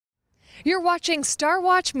You're watching Star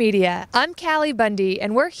Watch Media. I'm Callie Bundy,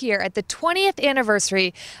 and we're here at the 20th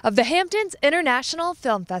anniversary of the Hamptons International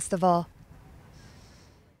Film Festival.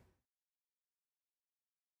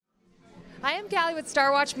 I am Callie with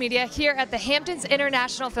Star Watch Media here at the Hamptons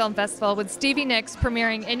International Film Festival with Stevie Nicks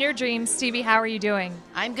premiering In Your Dreams. Stevie, how are you doing?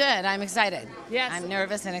 I'm good. I'm excited. Yes. I'm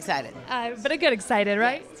nervous and excited. But a good excited,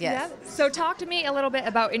 right? Yes. Yeah. So talk to me a little bit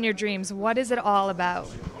about In Your Dreams. What is it all about?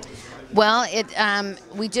 Well,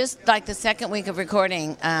 we just, like the second week of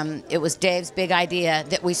recording, it was Dave's big idea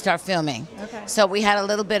that we start filming. Okay. So we had a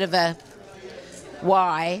little bit of a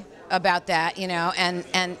why about that, you know,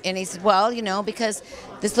 and he said, well, you know, because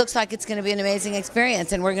this looks like it's going to be an amazing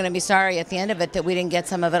experience, and we're going to be sorry at the end of it that we didn't get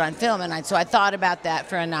some of it on film. And so I thought about that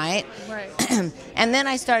for a night. Right. And then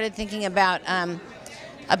I started thinking about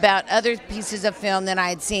other pieces of film that I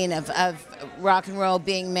had seen of rock and roll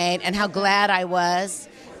being made, and how glad I was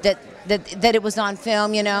that it was on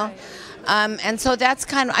film, you know. And so that's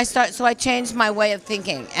kind of, so I changed my way of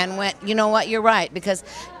thinking and went, you know what, you're right, because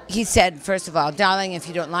he said, first of all, darling, if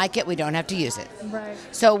you don't like it, we don't have to use it. Right.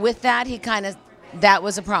 So with that, that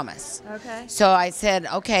was a promise. Okay. So I said,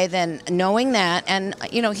 okay, then knowing that, and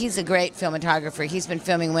you know, he's a great cinematographer. He's been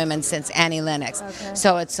filming women since Annie Lennox. Okay.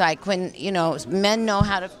 So it's like when, you know, men know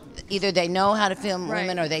how to, either they know how to film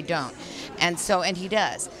women or they don't. And he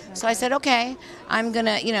does. Okay. So I said, okay, I'm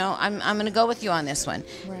gonna go with you on this one.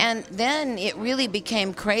 Right. And then it really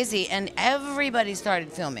became crazy, and everybody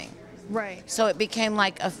started filming. Right. So it became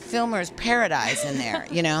like a filmer's paradise in there,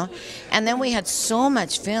 you know. And then we had so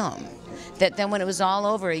much film that then when it was all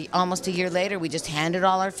over, almost a year later, we just handed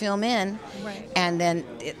all our film in. Right. And then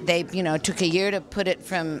they, you know, took a year to put it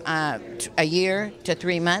from a year to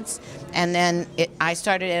 3 months. And then I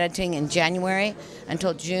started editing in January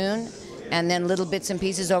until June, and then little bits and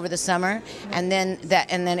pieces over the summer, and then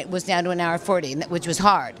it was down to an hour 40, which was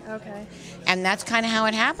hard. Okay. And that's kind of how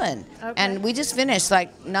it happened. Okay. And we just finished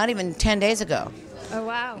like not even 10 days ago. Oh,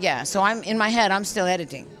 wow. Yeah, so I'm in my head, I'm still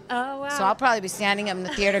editing. Oh, wow. So I'll probably be standing up in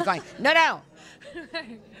the theater going, no,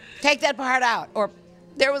 take that part out, or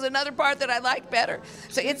there was another part that I liked better.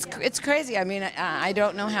 So it's crazy. I mean, I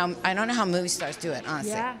don't know how movie stars do it,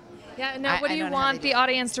 honestly. Yeah. Yeah. Now, what do you want the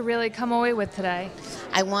audience to really come away with today?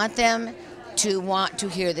 I want them to want to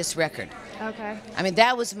hear this record. Okay. I mean,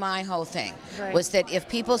 that was my whole thing. Right. Was that if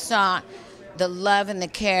people saw the love and the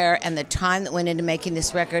care and the time that went into making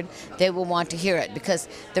this record, they will want to hear it, because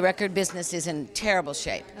the record business is in terrible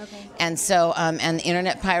shape. Okay. And so, and the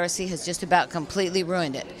internet piracy has just about completely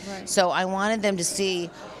ruined it. Right. So I wanted them to see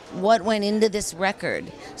what went into this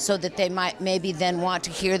record, so that they might maybe then want to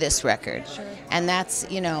hear this record. Sure. And that's,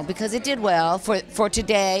 you know, because it did well. For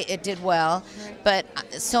today, it did well. Right.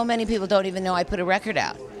 But so many people don't even know I put a record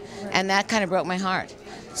out. Right. And that kind of broke my heart.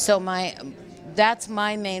 So that's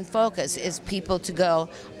my main focus, is people to go,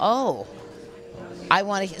 oh, I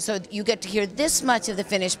want to. So you get to hear this much of the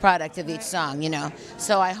finished product of each song, you know.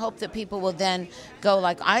 So I hope that people will then go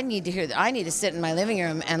like, I need to sit in my living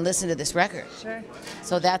room and listen to this record. Sure.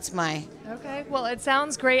 So that's my. Okay. Well, it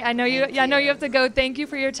sounds great. I know you have to go. Thank you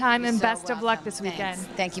for your time, and best of luck this weekend.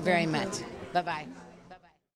 Thanks. Thank you very much. Bye bye.